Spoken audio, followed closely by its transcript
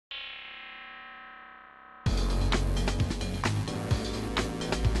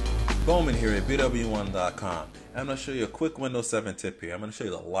BWOne here at BWOne.com. I'm going to show you a quick Windows 7 tip here. I'm going to show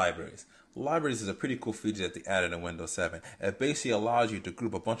you the libraries. Libraries is a pretty cool feature that they added in Windows 7. It basically allows you to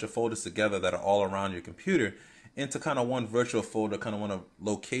group a bunch of folders together that are all around your computer into kind of one virtual folder, kind of one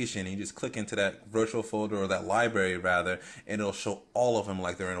location, and you just click into that virtual folder, or that library rather, and it'll show all of them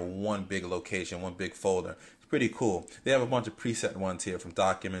like they're in one big location, one big folder. It's pretty cool. They have a bunch of preset ones here, from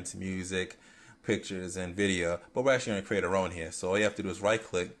documents, music, pictures, and video, but we're actually going to create our own here. So all you have to do is right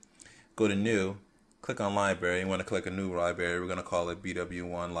click, go to new, click on library. You want to click a new library. We're going to call it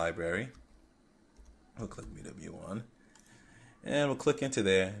BWOne library. We'll click BWOne, and we'll click into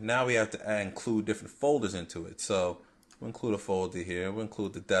there. Now we have to include different folders into it. So we'll include a folder here. We'll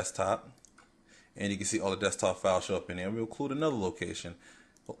include the desktop, and you can see all the desktop files show up in there. We'll include another location.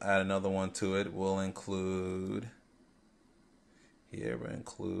 We'll add another one to it. We'll include here. We'll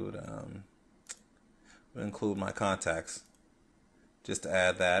include my contacts. Just to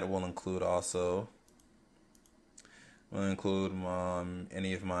add that, we'll include also. We'll include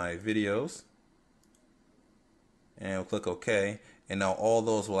any of my videos. And we'll click OK, and now all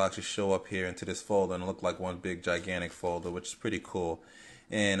those will actually show up here into this folder and look like one big gigantic folder, which is pretty cool.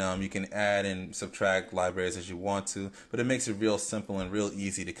 And you can add and subtract libraries as you want to, but it makes it real simple and real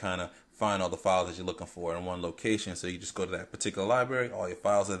easy to kind of find all the files that you're looking for in one location. So you just go to that particular library, all your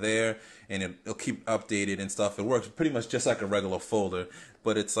files are there, and it'll keep updated and stuff. It works pretty much just like a regular folder,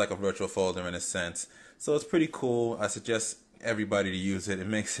 but it's like a virtual folder in a sense. So it's pretty cool. I suggest everybody to use it. It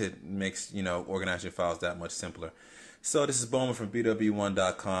makes organizing your files that much simpler. So this is BWOne from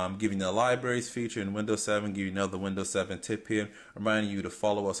BWOne.com, giving you the libraries feature in Windows 7, giving you another Windows 7 tip here, reminding you to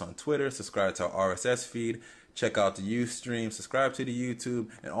follow us on Twitter, subscribe to our RSS feed, check out the Ustream, subscribe to the YouTube,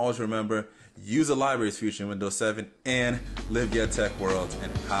 and always remember, use the libraries feature in Windows 7 and live your tech world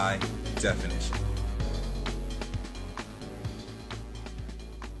in high definition.